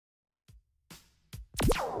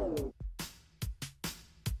On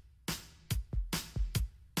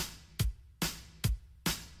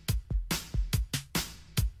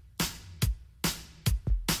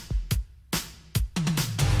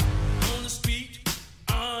the street,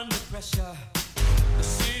 under pressure, the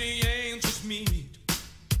city angels meet,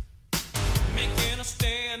 making a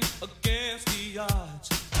stand against the odds.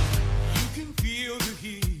 You can feel the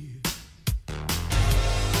heat.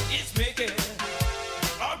 It's making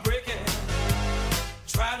or breaking.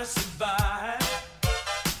 Try to survive.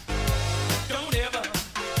 Don't ever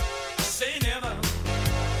say never.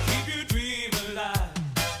 Keep your dream alive.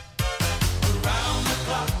 Around the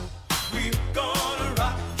clock, we're gonna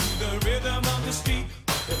rock to the rhythm of the street.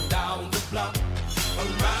 Up and down the block.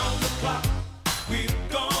 Around the clock, we're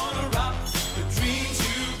gonna rock the dreams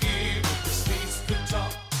you give. If the streets could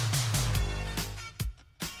talk.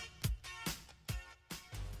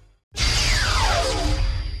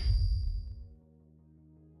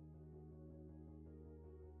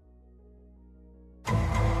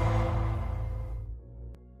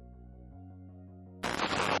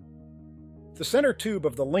 The center tube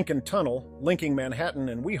of the Lincoln Tunnel, linking Manhattan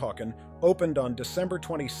and Weehawken, opened on December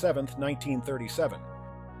 27, 1937.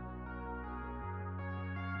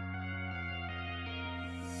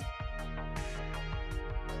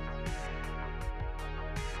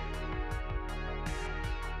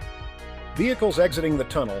 Vehicles exiting the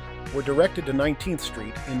tunnel were directed to 19th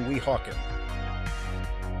Street in Weehawken.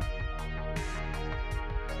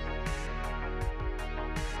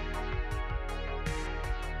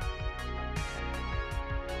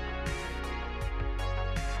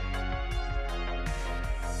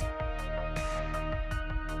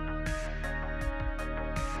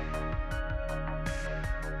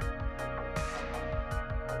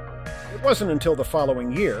 It wasn't until the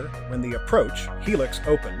following year, when the approach, Helix,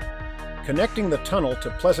 opened, connecting the tunnel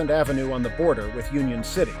to Pleasant Avenue on the border with Union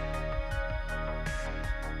City.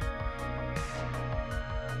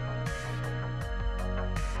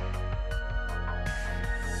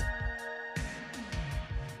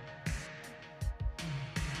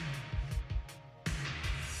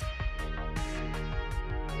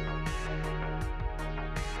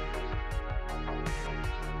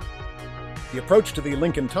 The approach to the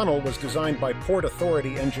Lincoln Tunnel was designed by Port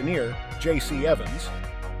Authority engineer J.C. Evans.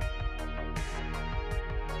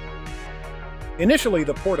 Initially,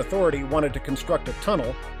 the Port Authority wanted to construct a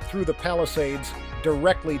tunnel through the Palisades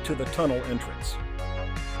directly to the tunnel entrance.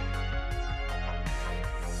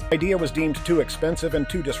 The idea was deemed too expensive and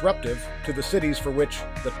too disruptive to the cities for which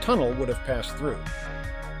the tunnel would have passed through.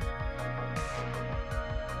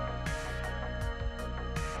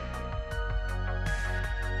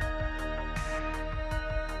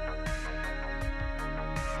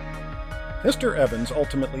 Mr. Evans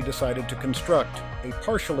ultimately decided to construct a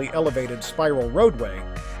partially elevated spiral roadway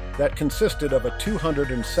that consisted of a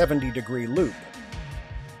 270-degree loop.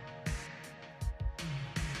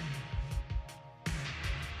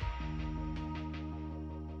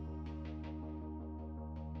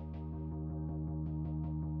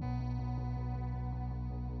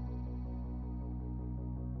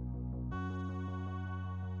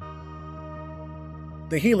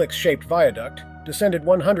 The helix-shaped viaduct descended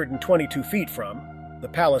 122 feet from the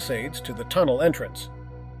Palisades to the tunnel entrance.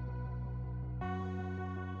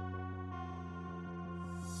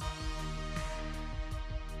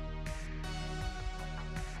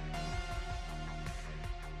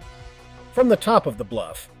 From the top of the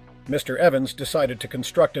bluff, Mr. Evans decided to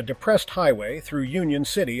construct a depressed highway through Union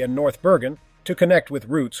City and North Bergen to connect with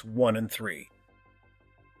routes 1 and 3.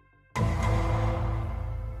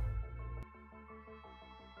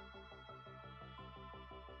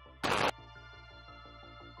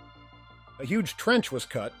 A huge trench was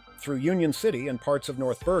cut through Union City and parts of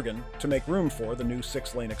North Bergen to make room for the new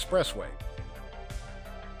 6-lane expressway.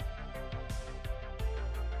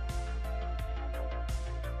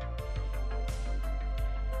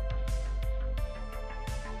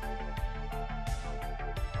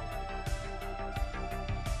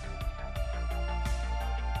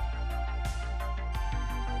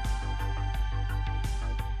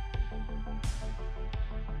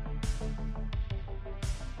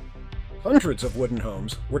 Hundreds of wooden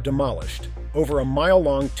homes were demolished over a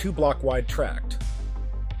mile-long, 2-block-wide tract.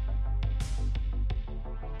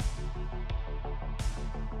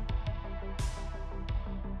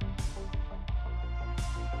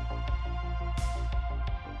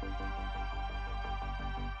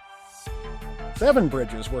 Seven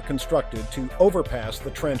bridges were constructed to overpass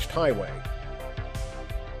the trenched highway.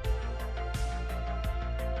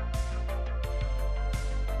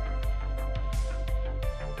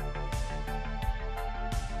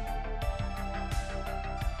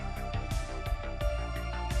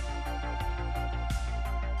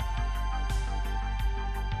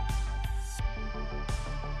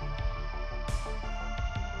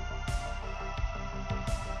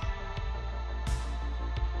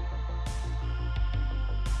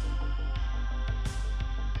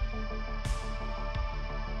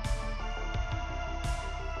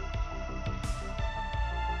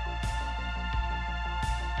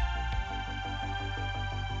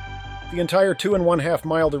 The entire 2.5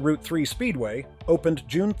 mile to Route 3 speedway opened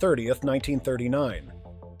June 30th, 1939.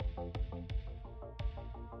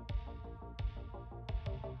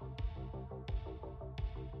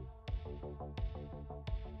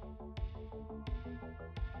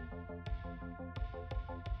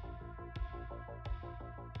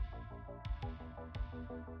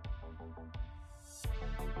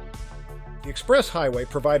 The express highway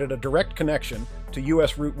provided a direct connection to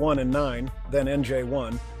US Route 1 and 9, then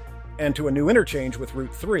NJ1, and to a new interchange with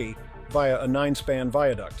Route 3 via a 9-span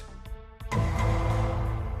viaduct.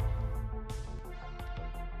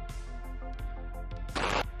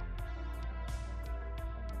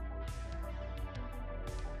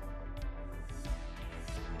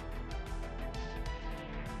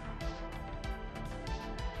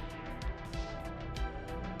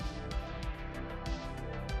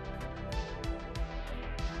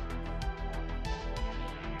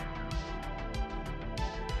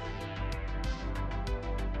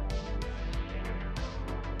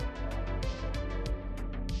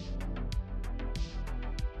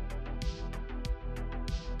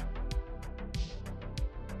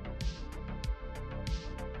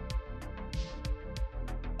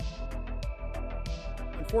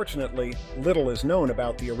 Unfortunately, little is known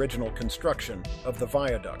about the original construction of the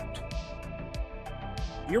viaduct.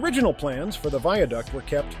 The original plans for the viaduct were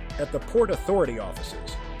kept at the Port Authority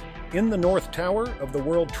offices, in the North Tower of the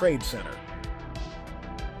World Trade Center.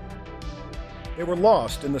 They were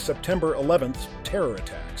lost in the September 11th terror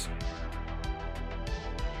attacks.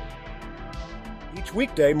 Each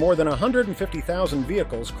weekday, more than 150,000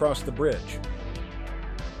 vehicles crossed the bridge.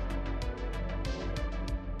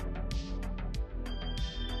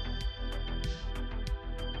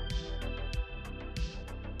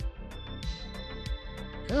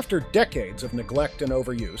 After decades of neglect and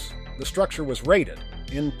overuse, the structure was rated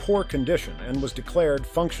in poor condition and was declared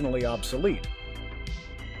functionally obsolete.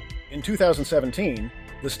 In 2017,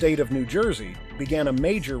 the state of New Jersey began a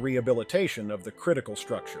major rehabilitation of the critical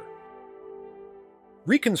structure.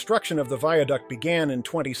 Reconstruction of the viaduct began in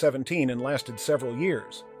 2017 and lasted several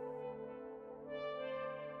years.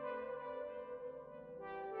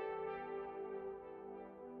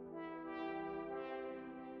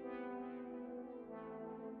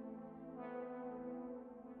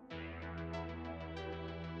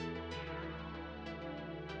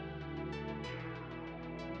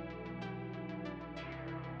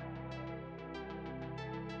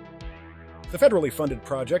 The federally funded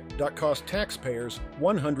project cost taxpayers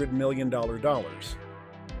 $100 million.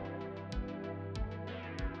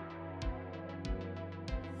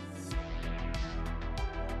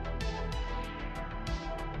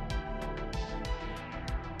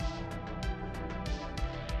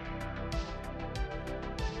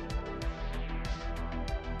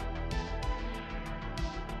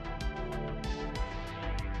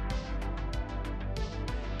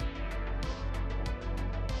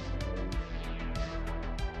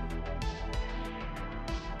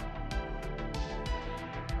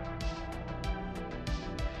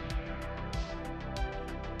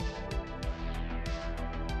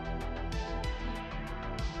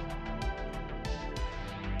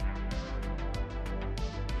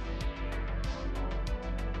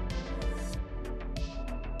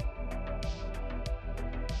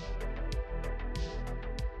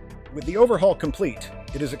 With the overhaul complete,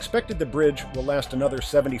 it is expected the bridge will last another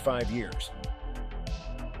 75 years.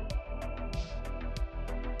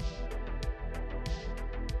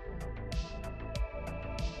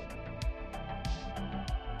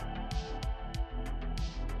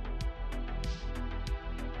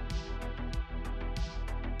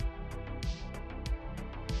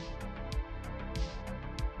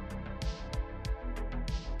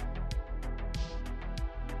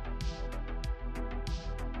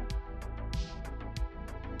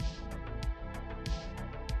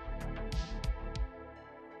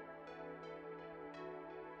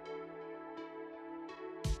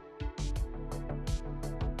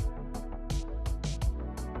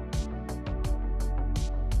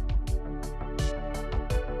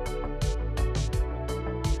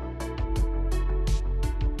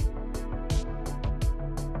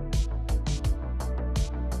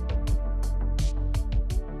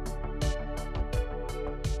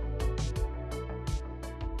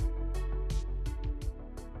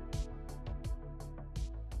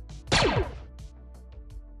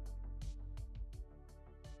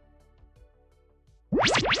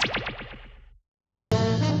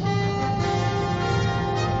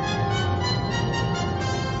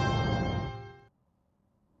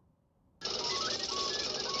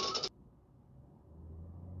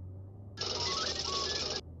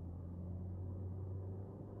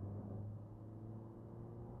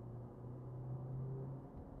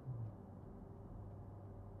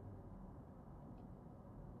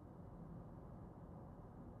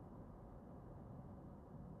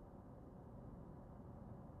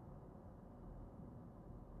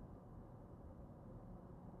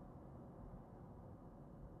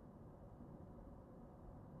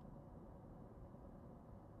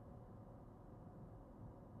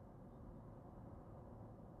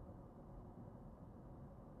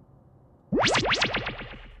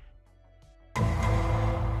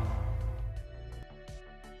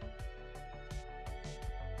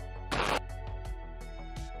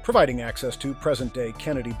 providing access to present-day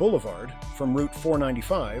Kennedy Boulevard from Route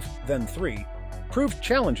 495, then 3, proved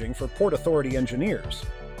challenging for Port Authority engineers.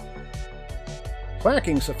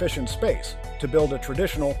 Lacking sufficient space to build a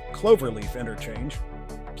traditional cloverleaf interchange,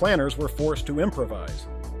 planners were forced to improvise.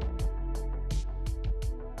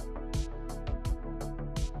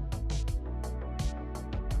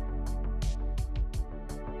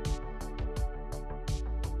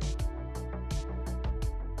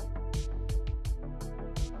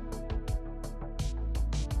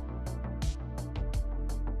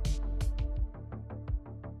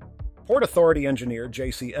 Port Authority engineer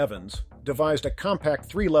J.C. Evans devised a compact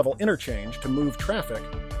three-level interchange to move traffic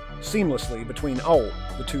seamlessly between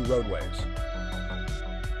the two roadways.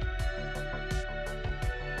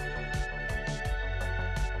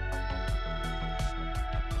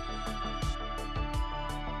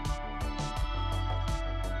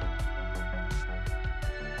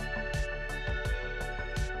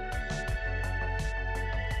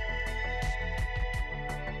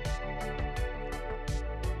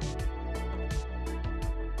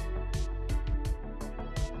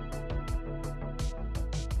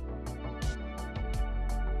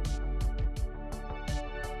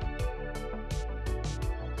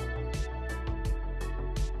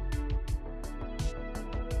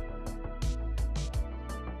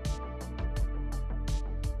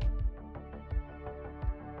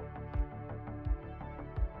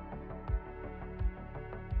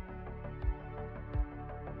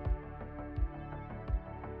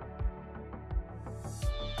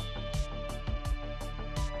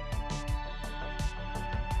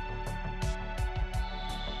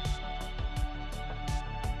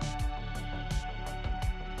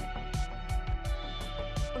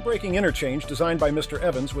 The groundbreaking interchange designed by Mr.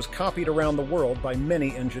 Evans was copied around the world by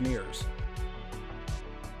many engineers.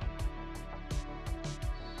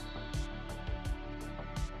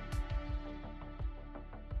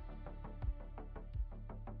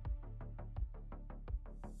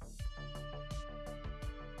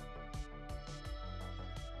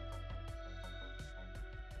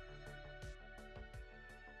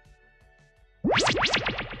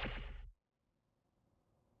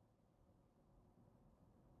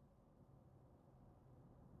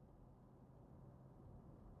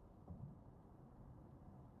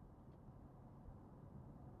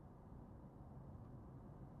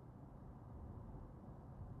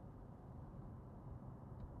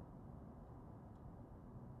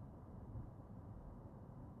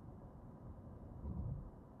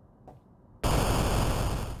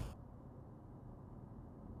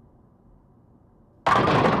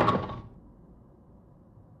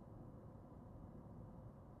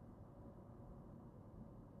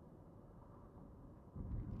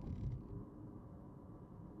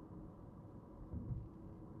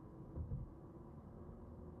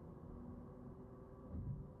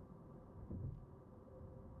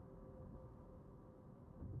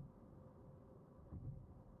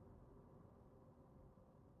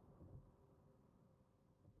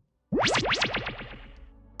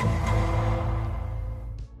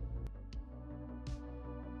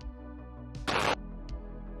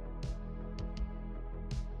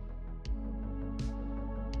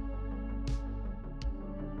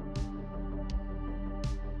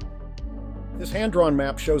 This hand-drawn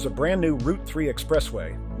map shows a brand new Route 3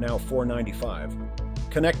 expressway, now 495,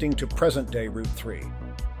 connecting to present-day Route 3.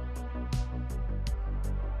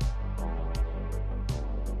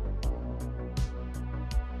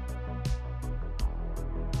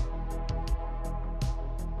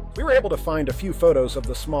 We were able to find a few photos of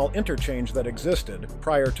the small interchange that existed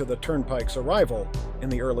prior to the Turnpike's arrival in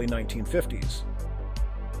the early 1950s.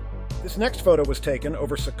 This next photo was taken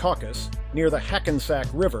over Secaucus, near the Hackensack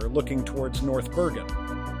River looking towards North Bergen.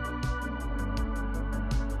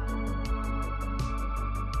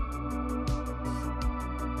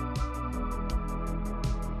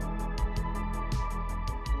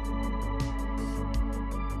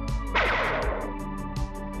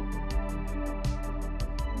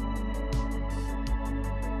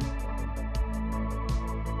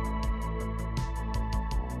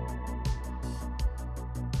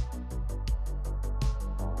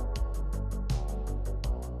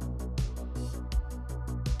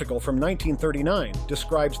 From 1939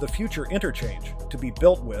 describes the future interchange to be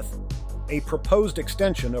built with a proposed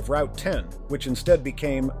extension of Route 10, which instead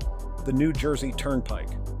became the New Jersey Turnpike.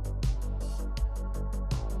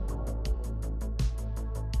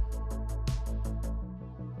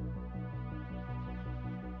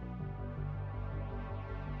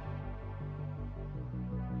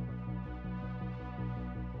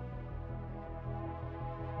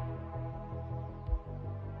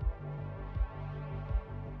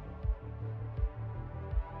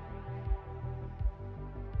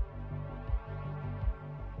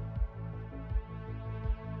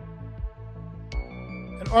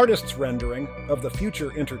 An artist's rendering of the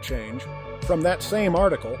future interchange from that same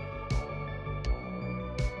article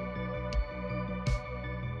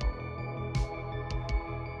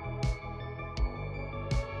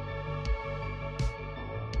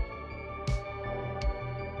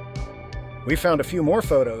we found a few more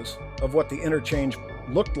photos of what the interchange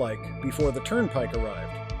looked like before the Turnpike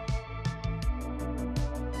arrived.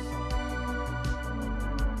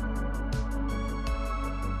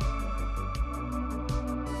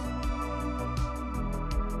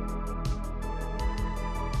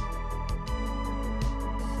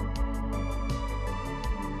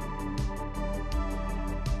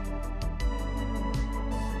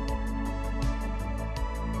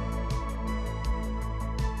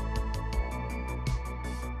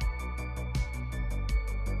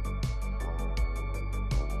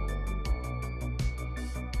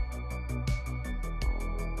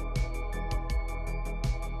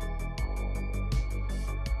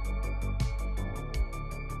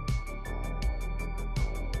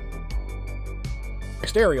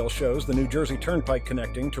 Next aerial shows the New Jersey Turnpike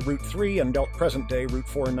connecting to Route 3 and present-day Route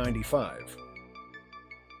 495.